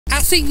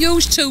think you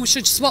two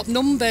should swap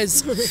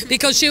numbers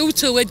because you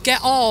two would get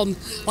on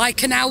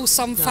like an house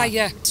on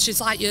fire. She's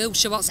like you,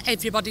 she wants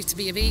everybody to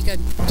be a vegan.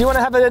 Do you want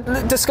to have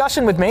a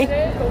discussion with me? She's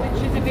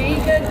a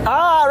vegan.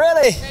 Ah,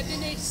 really?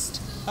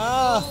 Hedonist.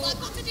 Ah. What's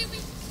got to do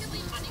with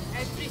killing animals?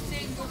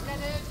 Everything will get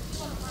it.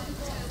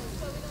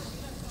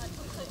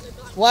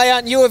 Why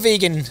aren't you a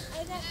vegan?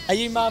 Are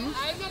you mum?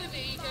 I'm not a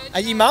vegan. Are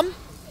you mum?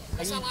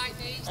 Because I like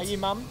meat. Are you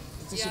mum?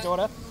 Is this Yeah. your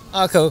daughter?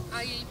 Oh, cool.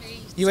 I eat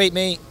meat. You eat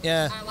meat?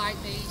 Yeah. I like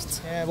meat.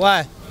 Yeah,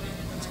 why?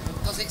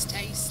 Because it's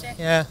tasty.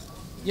 Yeah.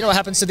 You know what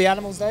happens to the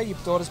animals there? Your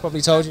daughter's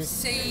probably told you.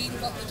 Seen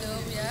what they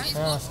do, yeah. You've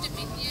watched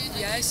Dominion.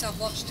 Yes, I've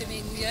watched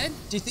Dominion.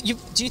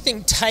 Do you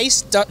think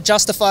taste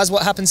justifies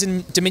what happens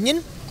in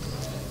Dominion?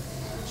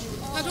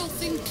 I don't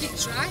think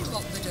it's right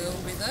what they do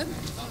with them.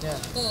 Yeah.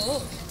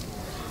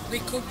 But we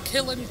could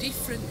kill them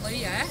differently,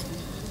 yeah.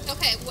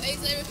 Okay, well,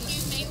 is there a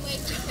few main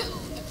ways to kill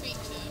a creature?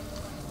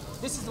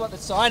 This is what the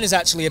sign is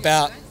actually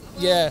about.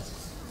 Yeah.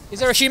 Is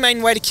there a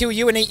humane way to kill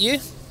you and eat you?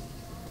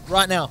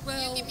 Right now.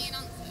 Well, Give me an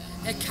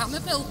answer. a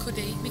cannibal could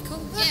eat me,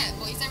 couldn't they? Yeah,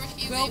 but is there a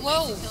few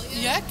Well, ways to kill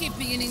you? yeah, give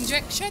me an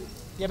injection.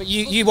 Yeah, but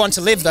you want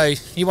to live though.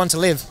 You want to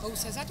live. Who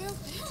says I do?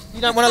 You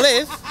don't want to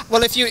live?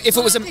 Well, if it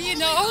was Do you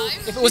know?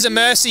 a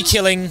mercy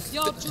killing.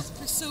 You're just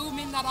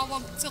presuming that I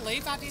want to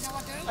live. How do you know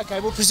I do? Okay,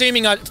 well,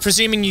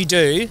 assuming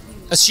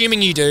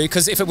you do,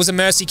 because if it was a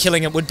mercy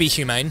killing, it would be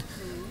humane.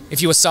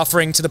 If you were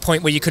suffering to the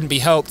point where you couldn't be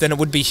helped, then it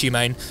would be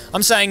humane.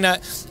 I'm saying that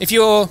if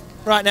you're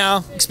right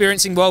now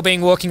experiencing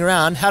well-being walking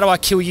around, how do I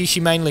kill you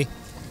humanely?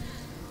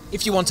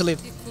 If you want to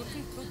live. You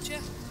couldn't, could you?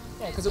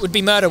 Yeah, because it would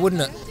be murder,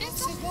 wouldn't it?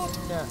 Yes, it would.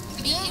 Yeah.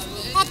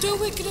 I do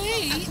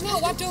agree. No,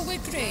 I do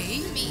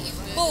agree.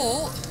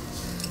 But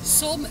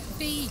some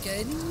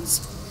vegans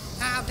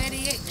are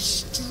very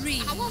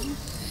extreme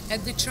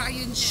and they try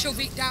and shove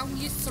it down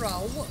your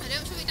throat. I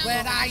don't shove it down Where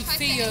your throat, I try to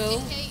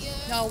feel, educate you.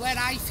 no, where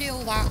I feel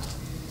that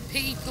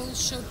people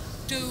should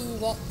do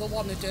what they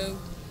want to do.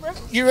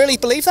 You really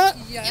believe that?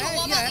 Yeah, Yeah,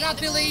 what about yeah. the And I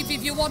animals? believe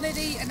if you want to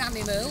eat an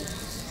animal,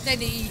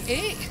 then eat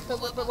it.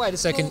 But wait a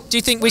second. Do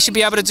you think we should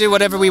be able to do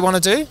whatever we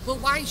want to do? But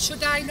why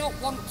should I not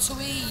want to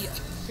eat?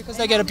 Because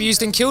they get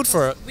abused and killed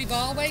for it. We've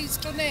always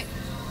done it.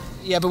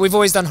 Yeah, but we've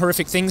always done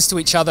horrific things to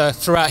each other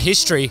throughout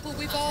history. But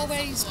we've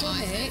always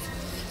done it.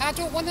 I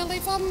don't want to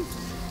live on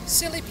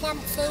silly plant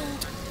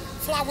food,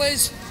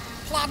 flowers,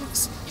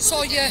 plants,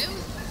 soya.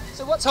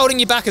 So what's holding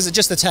you back? Is it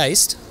just the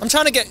taste? I'm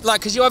trying to get,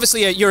 because you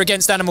obviously you're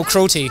against animal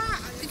cruelty.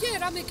 Yeah,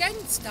 I'm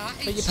against that.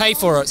 But you pay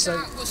for it, so...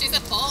 Well, she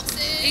supports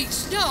it.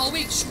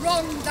 It's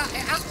wrong that it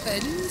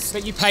happens.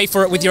 But you pay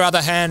for it with your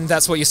other hand,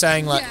 that's what you're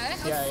saying, like...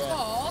 Yeah, of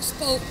course,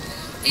 but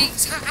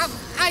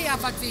I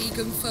have had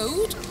vegan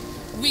food.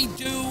 We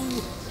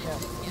do,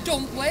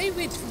 don't we?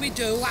 We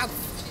do have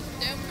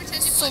Don't pretend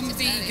you're some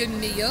vegan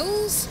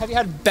meals. Have you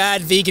had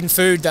bad vegan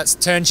food that's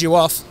turned you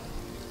off?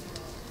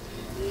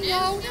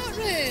 No, not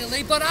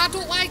really, but I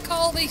don't like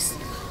all this,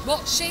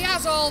 what she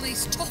has, all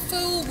this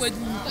tofu and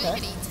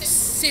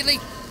silly.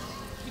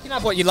 You can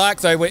have what you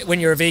like, though, when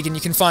you're a vegan.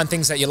 You can find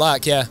things that you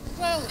like, yeah.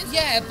 Well,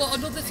 yeah, but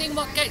another thing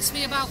what gets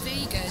me about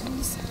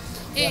vegans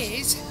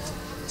is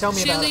Tell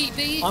me about eat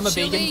beef. I'm a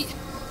vegan.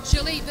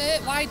 She'll eat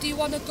beef. Why do you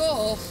want to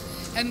go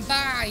and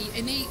buy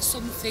and eat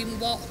something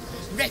what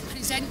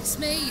represents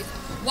me?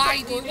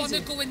 Why do you want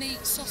to go and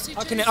eat sausages?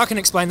 I can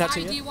explain that to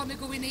Why you. do you want to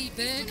go and eat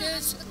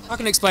burgers? I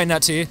can explain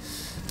that to you.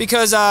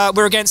 Because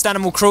we're against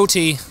animal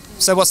cruelty,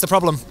 so what's the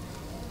problem?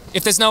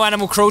 If there's no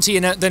animal cruelty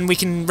in it, then we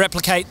can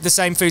replicate the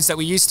same foods that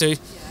we used to.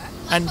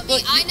 And For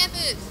me, I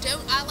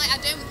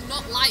don't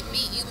not like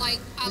meat.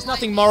 there's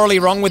nothing morally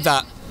wrong with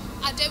that.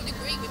 I don't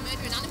agree with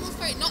murdering animals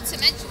for it, not to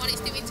mention what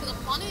it's doing to the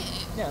planet.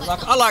 Yeah,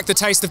 I like the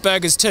taste of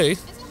burgers too,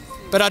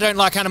 but I don't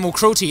like animal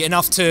cruelty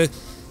enough to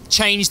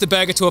change the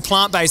burger to a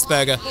plant-based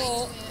burger.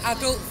 But I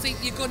don't think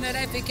you're going to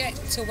ever get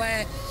to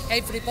where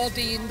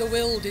everybody in the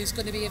world is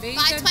going to be a vegan.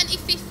 By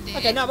 2050.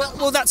 Okay, no,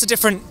 well that's a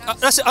different...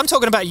 I'm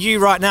talking about you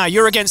right now.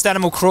 You're against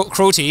animal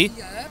cruelty.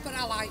 Yeah, but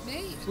I like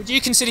meat. Would you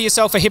consider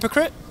yourself a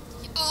hypocrite?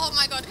 Oh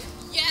my god,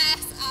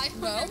 yes, I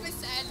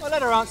 100%. Well,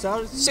 let her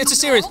answer. It's a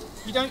serious...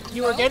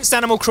 You're against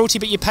animal cruelty,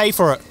 but you pay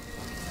for it.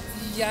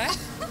 Yeah,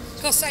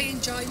 because I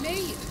enjoy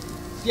meat.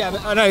 Yeah,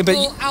 but I know, but...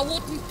 I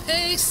wouldn't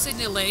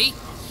personally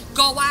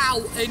go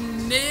out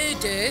and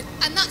murder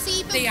And that's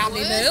even the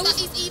worse. animal.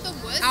 That is even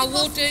worse. I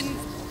because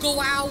wouldn't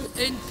go out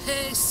and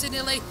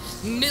personally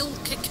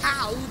milk a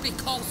cow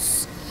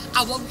because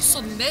I want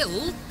some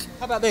milk.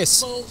 How about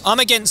this? Well- I'm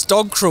against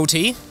dog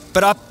cruelty,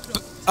 but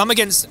I'm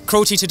against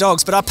cruelty to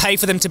dogs, but I pay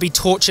for them to be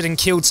tortured and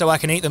killed so I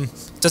can eat them.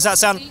 Does that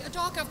sound... Eat a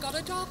dog, I've got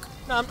a dog.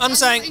 No, I'm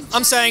saying...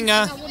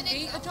 I wouldn't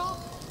eat a dog.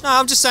 No,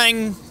 I'm just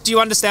saying, do you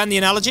understand the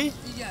analogy?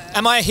 Yeah.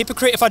 Am I a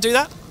hypocrite if I do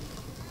that?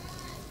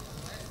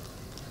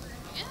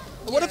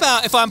 What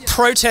about if I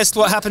protest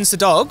what happens to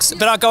dogs,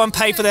 but I go and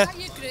pay for their... I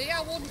agree,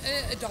 I wouldn't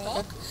hurt a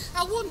dog.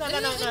 I wouldn't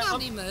hurt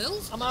an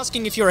animal. I'm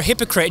asking if you're a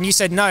hypocrite, and you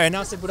said no, and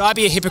I said, would I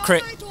be a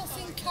hypocrite? No, I don't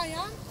think I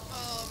am.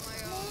 Oh my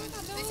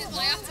god. This is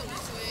my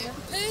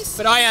attitude.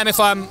 But I am if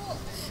I'm...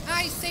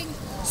 I think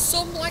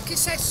some, like I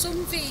said,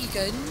 some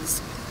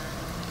vegans,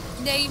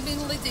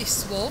 namely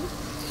this one,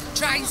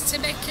 tries to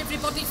make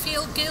everybody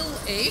feel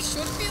guilty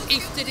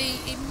if they're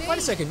eating meat. Wait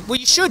a second. Well,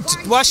 you should.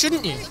 Why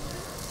shouldn't you?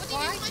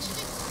 Why?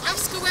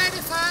 Ask her where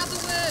her father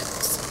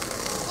works.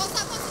 What's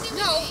that got to do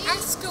with No, me?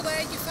 ask her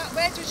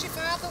where does your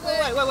father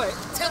work? Wait.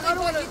 Tell I me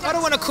what your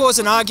don't want to dad's cause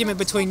an argument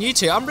between you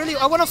two. I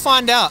want to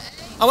find out.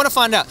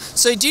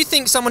 So, do you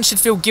think someone should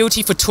feel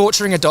guilty for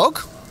torturing a dog?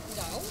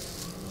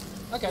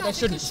 No. Okay, No, they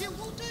shouldn't. because you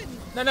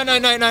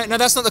wouldn't. No,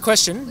 that's not the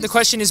question. The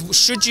question is,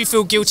 should you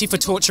feel guilty for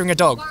torturing a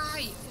dog?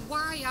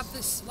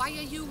 Why are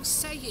you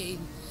saying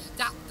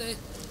that they're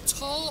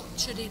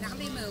torturing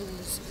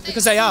animals?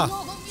 Because they are.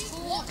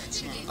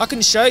 Torturing. I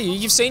can show you.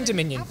 You've seen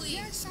Dominion.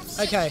 Yes,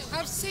 Okay.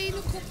 I've seen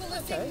a couple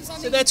of things on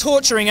So they're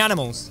torturing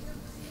animals.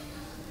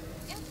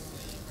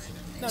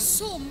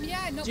 Some,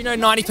 yeah. Do you know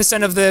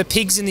 90% of the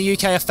pigs in the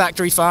UK are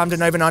factory farmed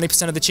and over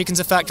 90% of the chickens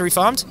are factory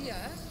farmed? Yeah.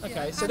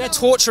 Okay, so I they're know.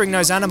 torturing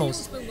those My animals.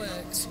 husband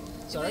works.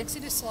 He Sorry? works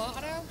in a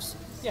slaughterhouse.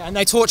 Yeah, and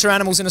they torture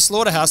animals in a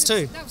slaughterhouse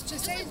too. That's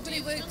just it, but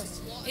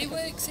he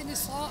works in a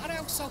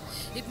slaughterhouse. So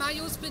if my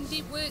husband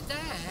did work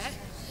there,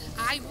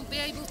 I wouldn't be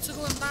able to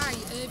go and buy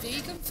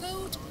vegan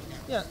food.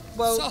 Yeah,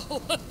 well, So,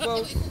 well, You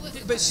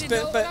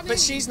know what I mean? but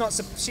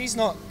she's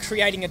not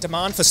creating a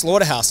demand for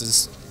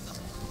slaughterhouses.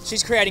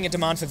 She's creating a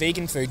demand for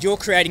vegan food. You're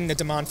creating the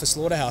demand for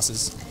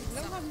slaughterhouses.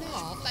 no, I'm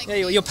not.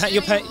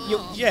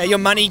 Like, Your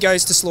money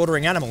goes to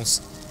slaughtering animals.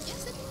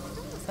 yes, it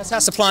does. That's how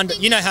supply and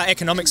you know how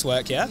economics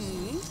work, yeah? The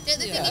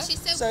thing Yeah. is, she's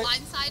so, So,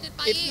 blindsided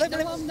by If, it. let, No,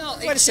 let- I'm not.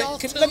 Wait a It's second.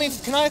 your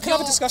Can I have a your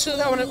discussion with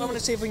that? I want to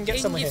see if we can get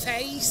in somewhere your here.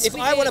 face If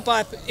with I want to it.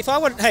 buy,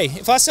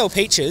 if I sell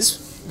peaches,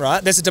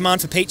 right? There's a demand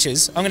for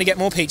peaches. I'm going to get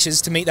more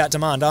peaches to meet that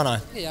demand, aren't I?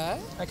 Yeah.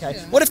 Okay.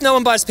 Yeah. What if no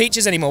one buys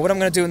peaches anymore? What am I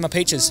going to do with my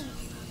peaches?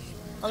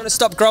 I'm going to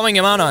stop growing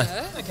them, aren't I?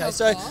 Yeah, Okay. of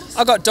So course.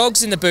 I've got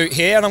dogs in the boot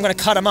here, and I'm going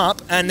to cut them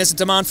up, and there's a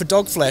demand for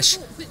dog flesh.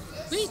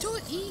 We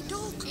don't eat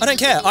dog. I don't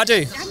care. I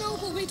do. I know,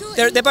 but we don't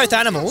They're eat both dog.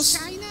 animals.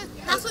 That's China.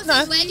 That's what No. I'm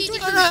saying. Where did you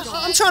No, no,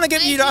 I'm trying to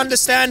get you to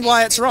understand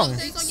why it's wrong. What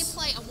goes on your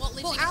plate and what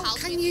lives But in your how house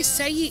can with you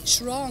say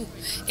it's wrong?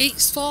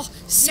 It's for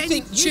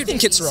centuries. You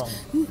think it's wrong?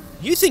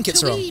 You think it's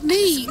To wrong? eat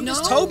meat, You no.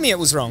 just told me it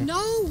was wrong.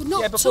 No,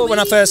 not Yeah, before to when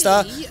I eat first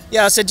started. meat.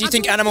 Yeah, I said, do you I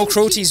think don't animal think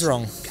cruelty is it's-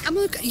 wrong?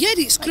 Yeah,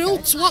 it's cruel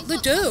to what they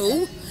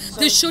do.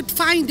 They should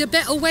find a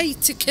better way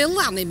to kill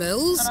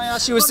animals. And I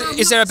asked you, But I'm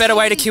is there a not better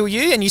way to saying- kill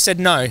you? And you said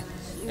no.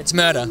 It's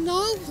murder.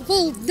 No,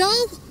 well,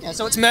 no. Yeah,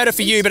 so it's murder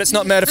for you, but it's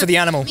not murder for the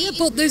animal. Yeah,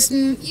 but there's.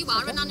 You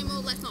are an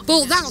animal, let's not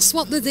But forget. that's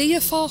what they're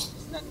there for.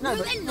 No,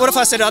 but what if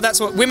I said, oh, that's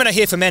what women are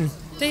here for men?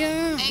 They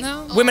are.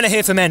 No. Women are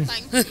here for men.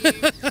 Thank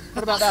you.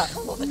 What about that?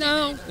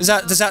 No.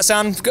 Does that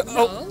sound?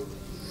 Oh,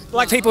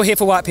 black people are here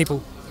for white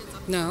people.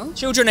 No.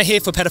 Children are here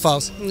for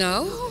pedophiles.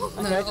 No.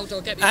 No. Oh,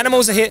 don't get me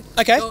Animals are here.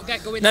 Okay. Don't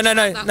get going No. into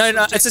that No. It's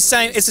subject. the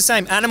same. It's the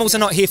same. Animals are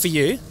not here for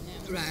you.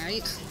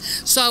 Right.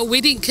 So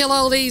we didn't kill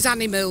all these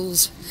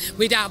animals.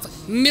 We'd have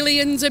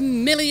millions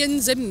and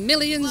millions and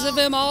millions of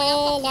them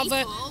all over.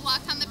 People, why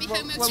can't there be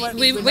homosexual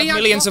We have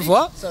millions got- of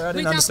what? Sorry, I We'd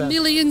didn't have understand.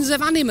 millions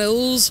of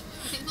animals.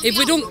 If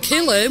we don't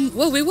kill them,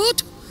 well, we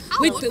would.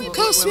 Of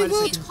course we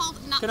would. It's called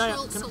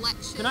natural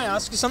selection. Can I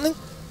ask you something?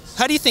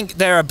 Why do you think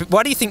there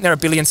are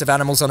billions of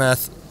animals on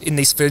Earth in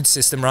this food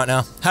system right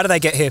now? How do they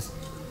get here?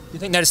 Do you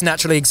think they just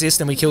naturally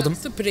exist and we kill them?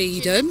 To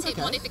breed them. Genetic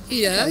modification.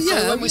 Yeah, So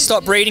yeah. when we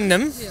stop breeding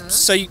them,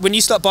 so when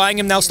you stop buying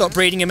them, they'll stop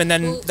breeding them, and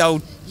then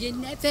they'll You're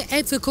never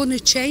ever going to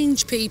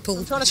change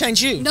people. try to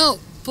change you. No,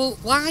 but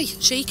why?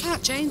 She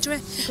can't change me.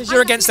 Because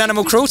you're against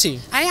animal cruelty.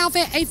 I have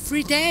it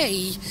every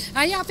day.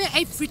 I have it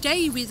every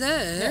day with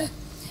her.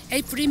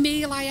 Every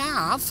meal I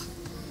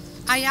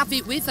have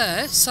it with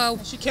her. So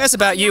She cares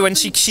about you, and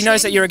she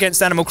knows that you're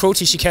against animal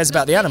cruelty. She cares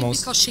about the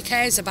animals. because she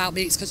cares about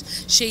me, it's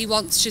because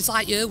she's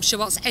like you. She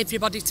wants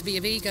everybody to be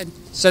a vegan.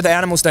 So the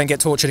animals don't get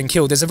tortured and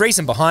killed. There's a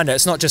reason behind it.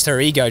 It's not just her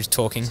ego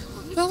talking.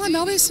 Well, I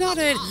know it's not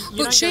her, don't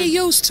but she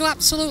go- used to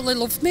absolutely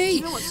love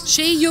me.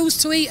 She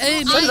used to eat her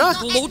did meat I.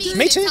 blood.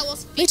 Me too.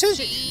 Me too.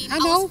 I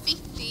know.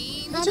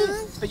 15. I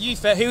know. But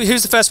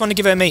who's the first one to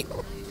give her meat?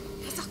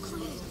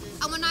 Exactly.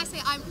 And when I say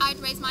I'd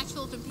raise my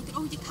children thinking,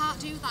 oh, you can't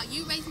do that.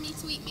 You raised me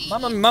to eat meat.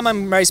 My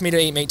mum raised me to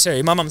eat meat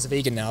too. My mum's a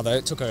vegan now though.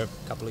 It took her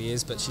a couple of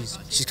years, but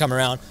she's come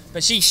around.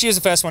 But she was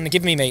the first one to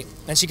give me meat,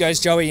 and she goes,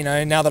 Joey, you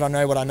know, now that I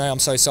know what I know, I'm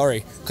so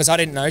sorry because I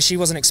didn't know. She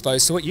wasn't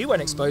exposed to it. You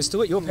weren't exposed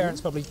to it. Your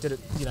parents probably did it.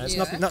 You know, it's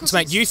Yeah. not to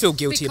make you feel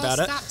guilty Because about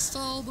it. that's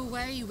all the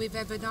way we've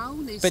ever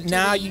known. Is But to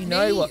now eat you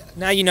know meat. what.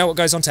 Now you know what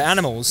goes on to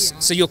animals, Yeah.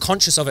 so you're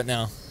conscious of it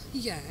now.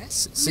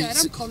 Yes, So- yeah,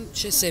 I'm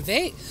conscious of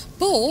it,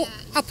 but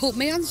I put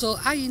my hands up.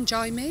 I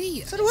enjoy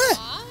meat. So do I.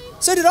 Why?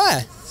 So did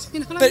I.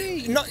 You know what But I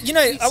mean? not, you know,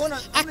 I want to.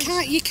 I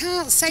can't. You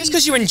can't say Just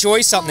because you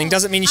enjoy something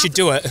doesn't mean you should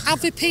do it.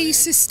 have a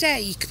piece of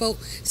steak, but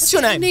What's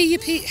your name?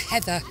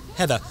 Heather.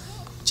 Heather,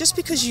 just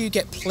because you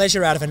get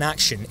pleasure out of an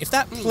action, if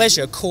that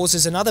pleasure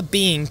causes another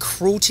being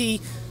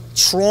cruelty,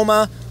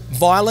 trauma,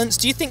 violence,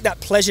 do you think that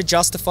pleasure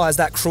justifies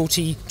that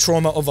cruelty,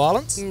 trauma, or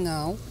violence?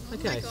 No,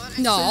 Okay.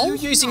 no, You're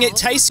using it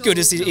tastes good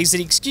as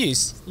the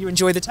excuse. You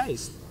enjoy the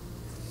taste.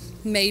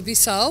 maybe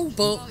so,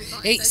 but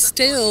it's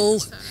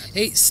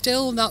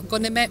still not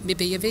going to make me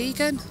be a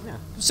vegan.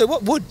 So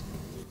what would?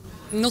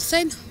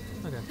 Nothing.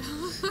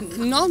 Okay.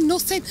 No,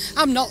 nothing.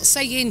 I'm not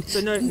saying.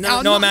 So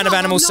no amount of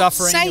animal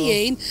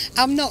suffering.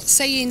 I'm not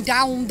saying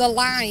down the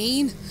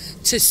line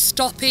to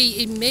stop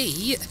eating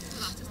meat,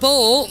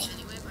 but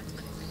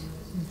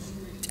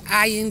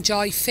I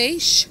enjoy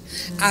fish.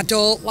 I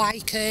don't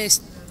like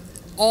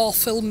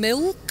awful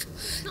milk.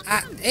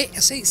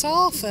 It's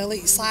awful.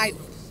 It's like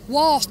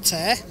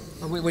water.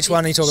 Which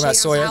one are you talking about?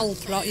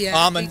 Soya? Yeah,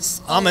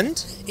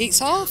 Almond?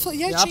 It's awful.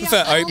 Yeah, I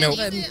prefer oat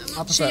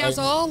milk. She has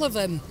all of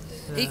them.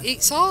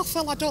 It's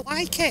awful. I don't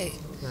like it.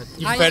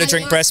 You prefer to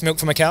drink breast milk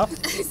from a cow?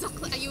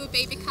 Exactly. Are you a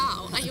baby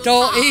cow? Are you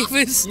Don't a cow?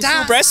 even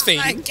start.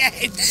 breastfeeding?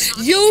 Again.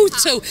 You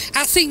two,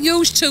 I think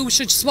you two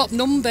should swap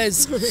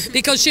numbers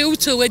because you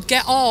two would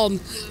get on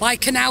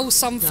like an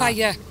house on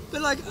fire.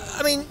 But like,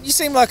 I mean, you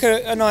seem like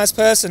a nice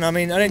person. I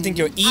mean, I don't think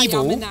you're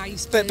evil. I am a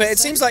nice but it person.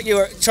 seems like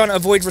you're trying to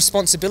avoid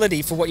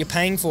responsibility for what you're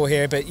paying for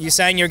here. But you're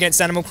saying you're against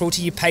animal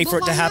cruelty. You pay for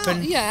it to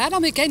happen. Yeah, and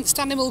I'm against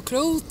animal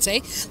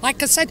cruelty.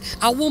 Like I said,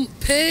 I won't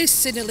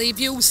personally. If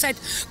you said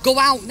go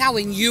out now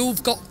and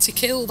you've got to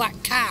kill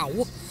that cow,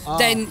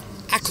 then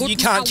I couldn't. You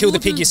can't kill the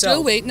pig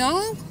yourself? Do it,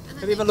 no.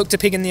 Have you ever looked a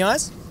pig in the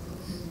eyes?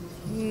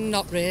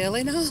 Not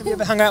really, no. Have you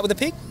ever hung out with a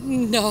pig?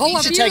 No.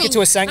 You should take it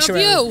to a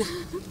sanctuary. Have you?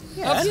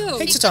 Yeah, Have you?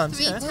 heaps of times.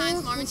 Three Yeah.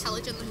 times more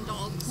intelligent than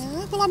dogs.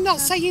 Yeah, well, I'm not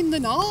saying they're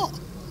not.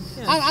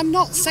 I'm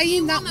not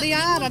saying that they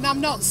are, and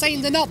I'm not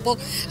saying they're not. But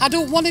I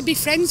don't want to be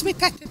friends with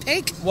Peppa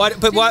Pig.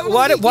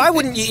 Why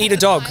wouldn't you eat a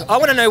dog? I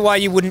want to know why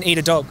you wouldn't eat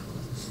a dog.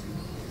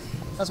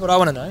 That's what I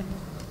want to know.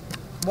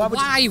 Why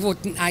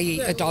wouldn't I eat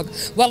a dog?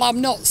 Well,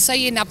 I'm not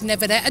saying I've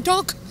never ate a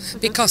dog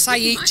because I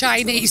eat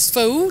Chinese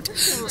food.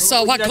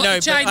 So I got a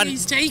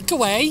Chinese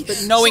takeaway.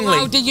 But knowingly. So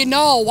how do you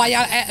know why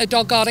I ate a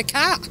dog or a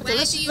cat?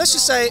 Let's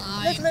just say,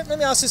 let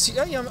me ask this.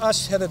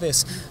 Ask Heather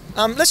this.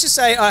 Let's just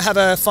say I have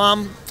a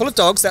farm full of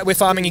dogs that we're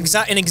farming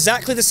in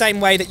exactly the same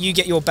way that you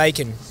get your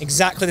bacon.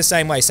 Exactly the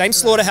same way. Same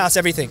slaughterhouse,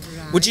 everything.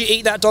 Would you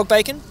eat that dog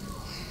bacon?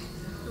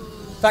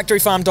 Factory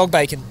farm dog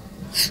bacon.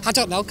 I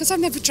don't know because I've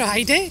never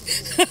tried it.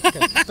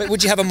 Okay. But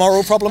would you have a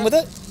moral problem with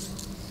it?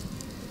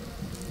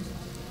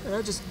 You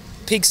know, just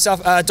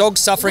dogs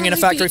suffering in a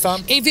factory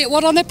farm? If it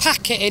were on a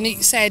packet and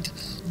it said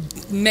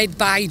made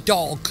by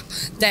dog,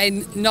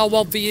 then no,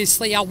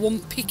 obviously I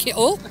wouldn't pick it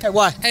up. Okay,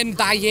 why? And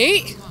buy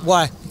it.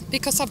 Why?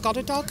 Because I've got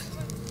a dog.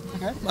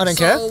 Okay. I don't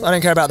care. I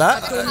don't care about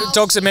that.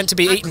 Dogs are meant to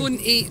be I eaten.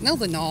 couldn't eat. No,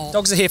 they're not.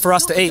 Dogs are here for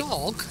us Not to a eat.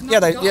 Dog. Yeah,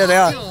 Not a dog. they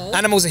are. No.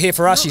 Animals are here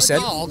for us, Not you a said.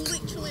 dog.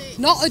 Literally.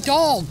 Not a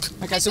dog.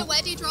 Okay, So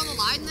where do you draw the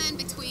line then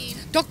between?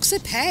 Dogs are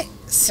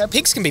pets.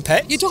 pigs can be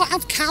pets. You don't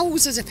have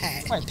cows as a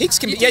pet. Wait, pigs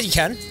can be. Yeah, you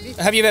can.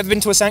 Have you ever been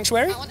to a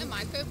sanctuary? I want a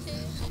micro pig.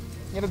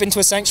 You ever been to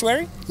a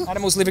sanctuary?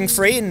 Animals living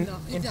free and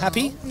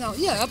happy? No,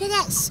 yeah, but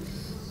that's...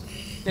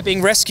 They're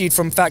being rescued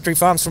from factory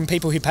farms from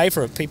people who pay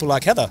for it, people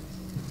like Heather.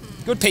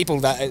 Good people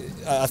that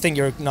I think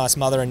you're a nice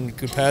mother and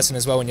good person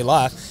as well in your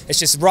life. It's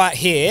just right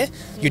here,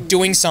 you're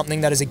doing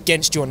something that is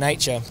against your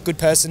nature. Good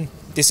person,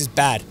 this is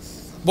bad.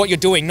 What you're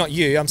doing, not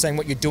you, I'm saying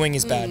what you're doing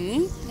is bad.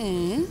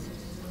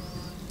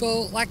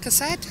 But like I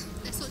said,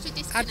 There's such a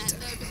disconnect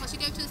though because you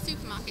go to the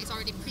supermarket, it's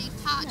already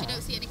pre-packed. You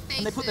don't see any faces.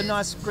 And they put the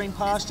nice green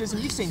pastures,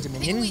 and you've seen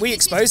Dominion. Wait, We this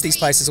expose is these free-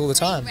 places all the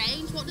time. free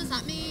range, what does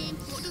that mean?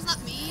 What does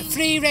that mean?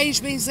 free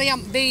range means they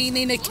haven't been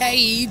in a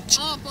cage.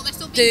 Oh, but they're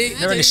still being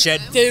They're in a shed.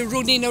 They're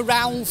running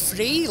around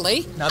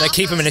freely. No, they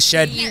keep them in a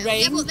shed. Yeah,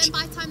 range. but then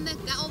by the time they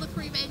get all the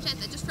free range eggs,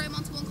 they just throw them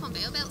onto one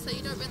conveyor belt, so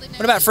you don't really know.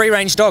 What about free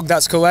range dog?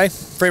 That's cool, eh?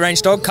 Free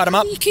range dog, cut them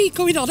up. You keep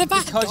going on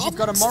about Because dogs. you've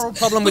got a moral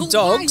problem with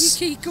Well, why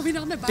dogs. you keep going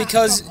on about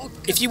Because dogs?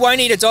 if you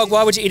won't eat a dog,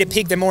 why would you eat a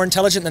pig? They're more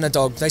intelligent than a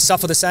dog. They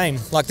suffer the same.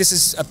 Like, this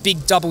is a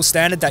big double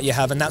standard that you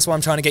have, and that's why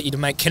I'm trying to get you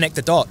to connect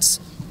the dots.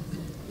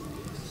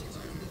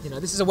 You know,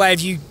 this is a way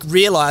of you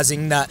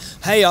realising that,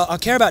 hey, I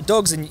care about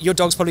dogs, and your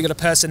dog's probably got a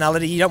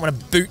personality. You don't want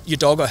to boot your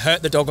dog or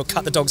hurt the dog or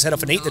cut the dog's head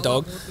off and eat the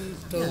dog.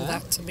 Do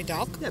that to my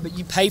dog. Yeah, but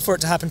you pay for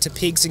it to happen to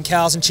pigs and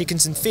cows and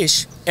chickens and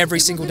fish every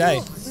single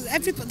day.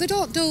 They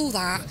don't do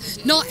that.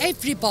 Not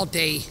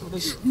everybody.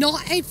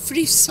 Not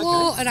every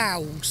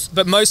slaughterhouse.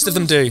 But most of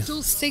them do.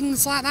 Does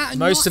things like that. And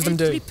Most not of them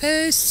do. every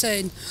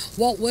person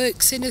what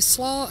works in a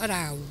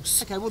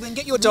slaughterhouse. Okay, well then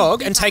get your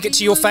dog and take it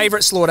to your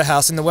favourite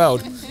slaughterhouse in the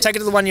world. Take it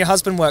to the one your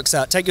husband works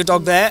at. Take your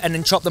dog there and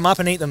then chop them up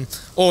and eat them.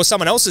 Or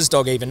someone else's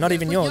dog even, not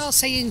even But yours. you're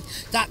saying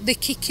that they're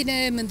kicking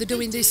them and they're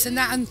doing this and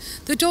that, and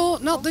they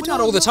don't. Not Not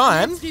all the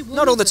time.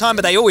 Not all the time,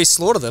 but they always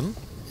slaughter them.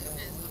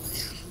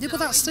 Yeah, but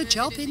that's the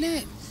job, isn't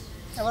it?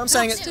 Yeah, what I'm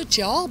saying That's is, the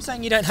job. I'm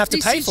saying you don't have to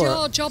This pay is for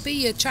your it. job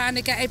here, trying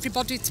to get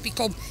everybody to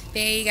become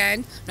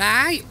vegan,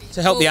 right?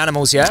 To help the But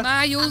animals, yeah?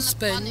 My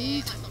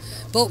husband,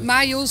 but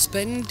my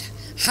husband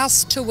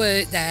has to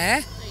work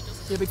there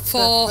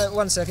for But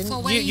 1 second.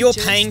 for You're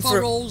wages paying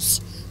for it. us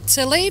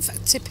to live,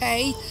 to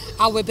pay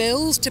our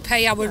bills, to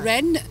pay our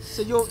rent.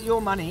 So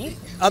your money,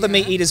 other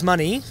meat eaters'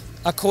 money,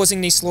 are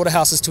causing these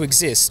slaughterhouses to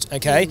exist,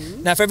 okay?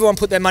 Now, if everyone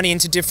put their money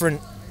into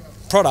different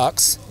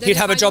products, Then he'd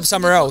have a my job husband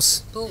somewhere is not-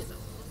 else. But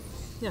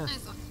Exactly.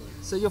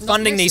 So you're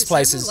funding these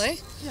places.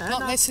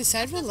 Not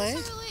necessarily.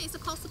 It's a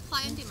cost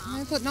supply and demand.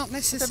 No, but not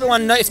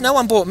necessarily. If no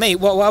one bought meat,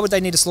 why would they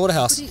need a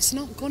slaughterhouse? But it's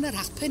not going to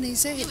happen,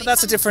 is it?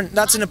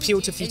 That's an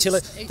appeal to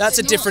futility. That's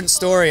a different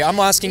story. I'm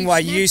asking why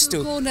you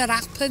still... It's never going to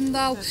happen,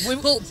 though.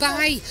 But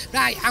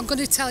right, I'm going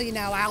to tell you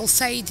now, I'll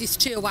say this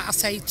to what I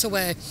say to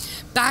her.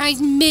 By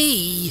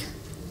me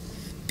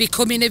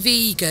becoming a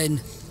vegan,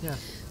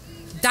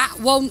 that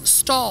won't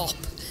stop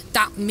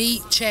that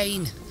meat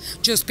chain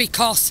just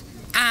because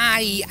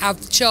I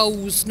have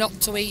chose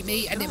not to eat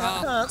meat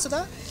anymore. No, answer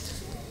that.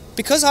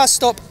 Because I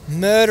stop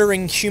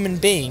murdering human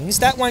beings,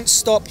 that won't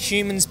stop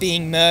humans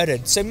being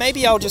murdered. So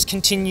maybe I'll just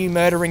continue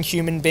murdering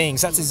human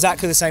beings. That's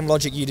exactly the same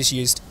logic you just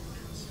used.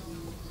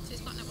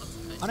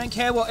 I don't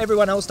care what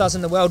everyone else does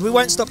in the world. We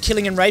won't stop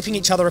killing and raping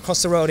each other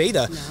across the world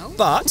either. No.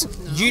 But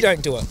you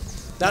don't do it.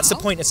 That's the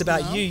point. It's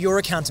about you, your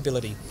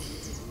accountability.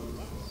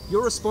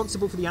 You're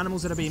responsible for the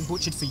animals that are being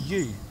butchered for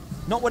you.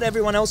 Not what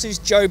everyone else is,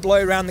 Joe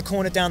Blow around the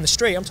corner down the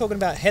street. I'm talking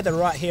about Heather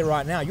right here,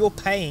 right now. You're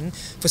paying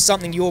for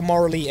something you're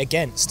morally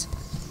against.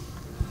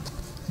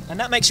 And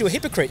that makes you a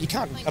hypocrite. You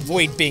can't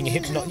avoid being a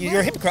hypocrite.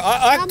 You're a hypocrite.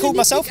 I called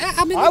myself...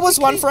 I was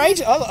one for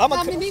ages. I'm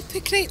a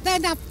hypocrite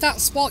then, if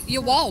that's what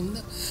you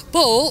want.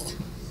 But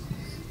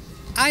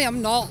I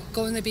am not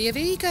going to be a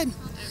vegan.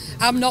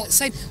 I'm not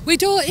saying... We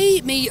don't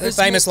eat meat as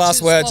much. Famous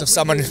last words of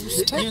someone...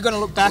 You're going to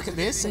look back at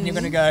this and you're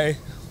going to go...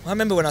 I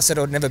remember when I said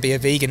I'd never be a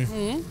vegan.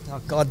 Oh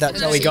God, that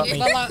Joey got me.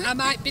 Well, I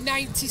might be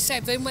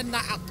 97 when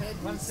that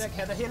happened. One sec,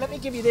 Heather. Here, let me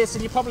give you this,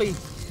 and you probably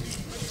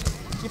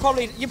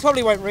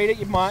won't read it.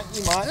 You might.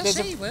 Yes,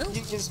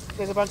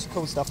 There's a bunch of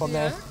cool stuff on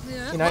there.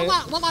 Yeah. You know,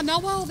 well, I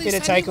know all this.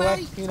 Bit of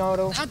takeaway. You know it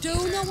all. I do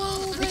know all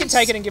this. You can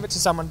take it and give it to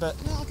someone, but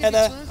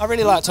Heather, I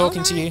really like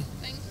talking to you.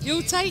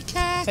 You take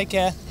care. Take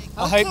care.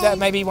 I hope that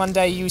maybe one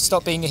day you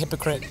stop being a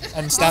hypocrite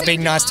and start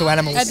being nice to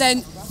animals. And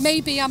then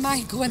maybe I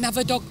might go and have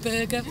a dog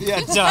burger.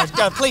 Yeah,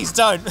 don't. Please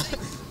don't.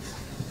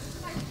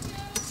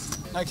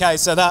 Okay,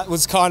 so that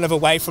was kind of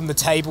away from the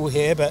table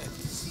here, but...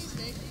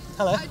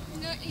 Hello. I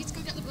need to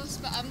go get the bus,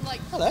 but I'm like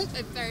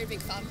a very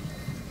big fan.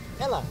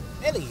 Ella.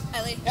 Ellie.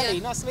 Yeah.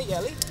 Nice to meet you,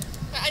 Ellie.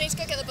 I need to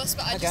go get the bus,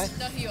 but I just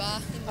know who you are.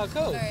 Oh,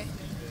 cool.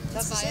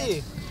 Nice to see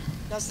you.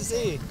 Nice to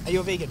see you. Are you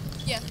a vegan?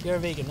 Yeah. You're a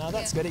vegan. Oh,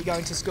 that's good. Are you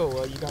going to school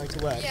or are you going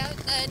to work? Yeah,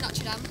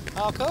 Notre Dame.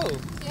 Oh, cool.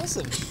 Yeah.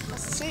 Awesome.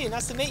 Nice to see you.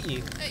 Nice to meet you.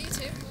 You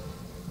too.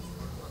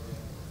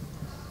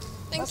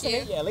 Thank nice you. to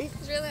meet you, Ellie.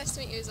 It's really nice to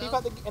meet you as well.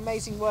 Keep up the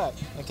amazing work,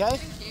 okay?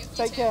 Thank you.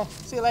 Take care.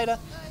 See you later.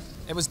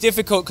 Bye. It was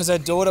difficult because her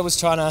daughter was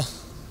trying to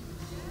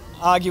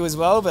argue as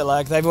well, but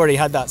like they've already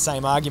had that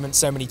same argument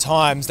so many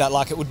times that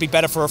like it would be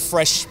better for a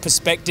fresh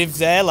perspective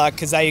there, like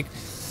because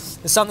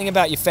there's something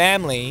about your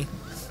family,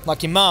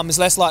 like your mum is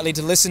less likely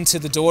to listen to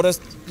the daughter,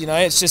 you know,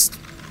 it's just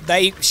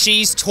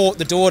she's taught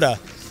the daughter,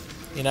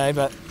 you know,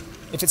 but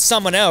if it's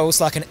someone else,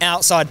 like an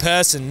outside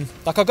person,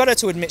 like I got her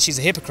to admit she's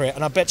a hypocrite,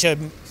 and I bet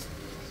you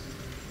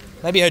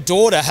maybe her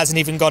daughter hasn't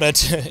even got her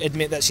to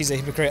admit that she's a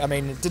hypocrite. I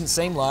mean, it didn't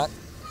seem like,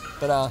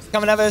 but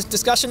come and have a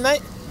discussion,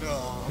 mate?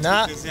 No.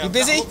 Nah, you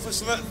busy? He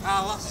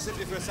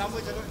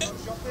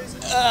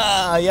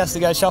has to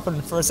go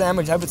shopping for a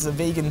sandwich. I hope it's a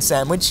vegan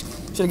sandwich.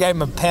 Should have gave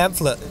him a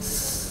pamphlet.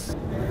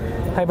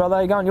 Hey brother,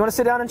 how you going? You want to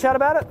sit down and chat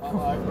about it?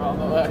 I'm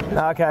not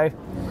there. Okay.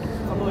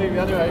 I believe you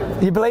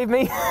anyway. You believe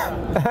me?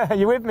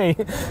 You with me?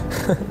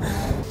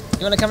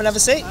 You want to come and have a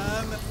seat?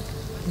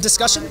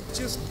 Discussion? I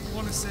just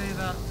want to say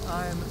that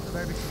I'm a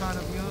very big fan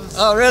of yours.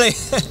 Oh really?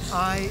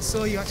 I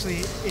saw you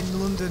actually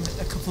in London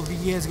a couple of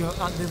years ago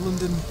at the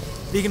London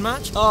Vegan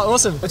March. Oh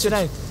awesome. What's your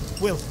name?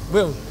 Will.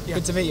 Will. Yeah.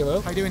 Good to meet you,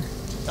 Will. How you doing?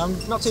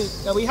 Not too...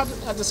 we had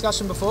a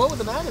discussion before with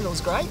the man and it was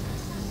great.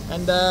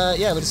 And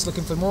yeah, we're just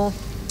looking for more.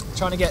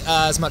 Trying to get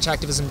as much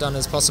activism done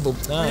as possible.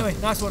 Anyway,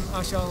 nice one.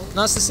 I shall...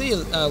 Nice to see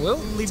you, Will.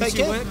 Leave Take you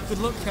to care. your work. Good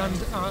luck, and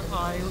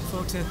I look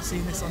forward to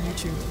seeing this on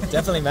YouTube.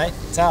 Definitely, mate.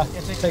 Ta.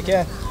 Yeah, take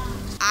care.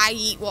 I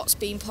eat what's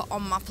being put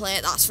on my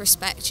plate. That's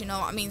respect, you know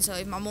what I mean? So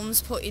if my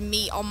mum's putting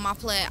meat on my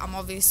plate, I'm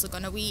obviously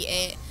going to eat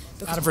it.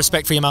 Out of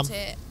respect for your mum?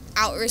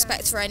 Out of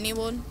respect for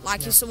anyone.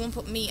 Like if someone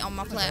put meat on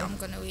my plate, I'm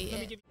going to eat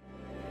it.